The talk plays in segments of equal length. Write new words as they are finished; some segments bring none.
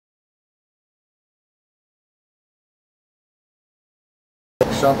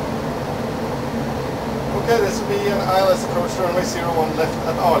approach. Okay, this will be an ILS approach to runway 01 left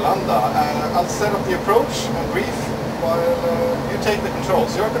at Arlanda. I'll set up the approach and brief while you take the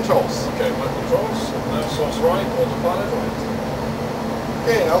controls. Your controls. Okay, my controls. Nav source right, autopilot right.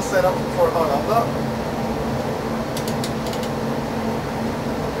 Okay, I'll set up for Arlanda.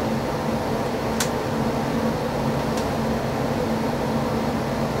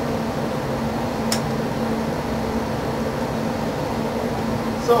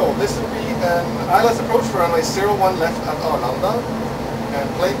 So this will be an ILS approach for runway 01 left at Arlanda and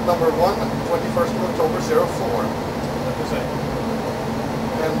plate number 1, 21st of October 04. That was it.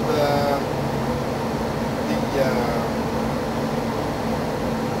 And the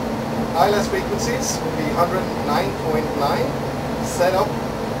ILS frequencies will be 109.9 set up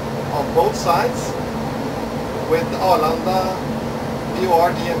on both sides with the Arlanda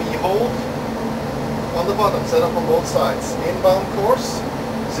VOR DME hold on the bottom, set up on both sides. Inbound course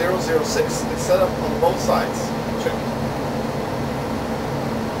 006 is set up on both sides. Check.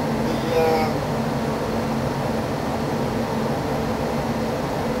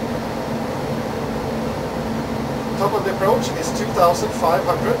 Top of the approach is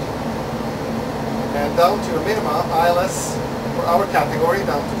 2,500 and down to a minima ILS for our category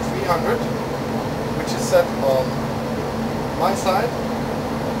down to 300, which is set on my side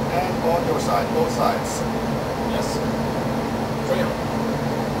and on your side, both sides. Yes. 300.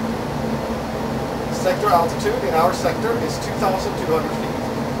 Sector altitude in our sector is 2,200 feet.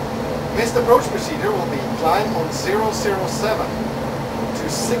 Missed approach procedure will be climb on 007 to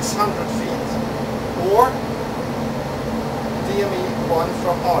 600 feet or DME 1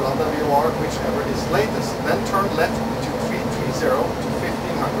 from Arlanda VOR, whichever is latest. Then turn left to 330 to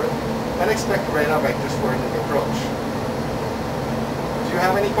 1,500 and expect radar vectors for the approach. Do you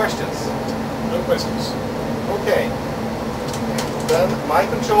have any questions? No questions. Okay. Then my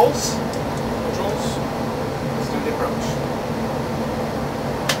controls.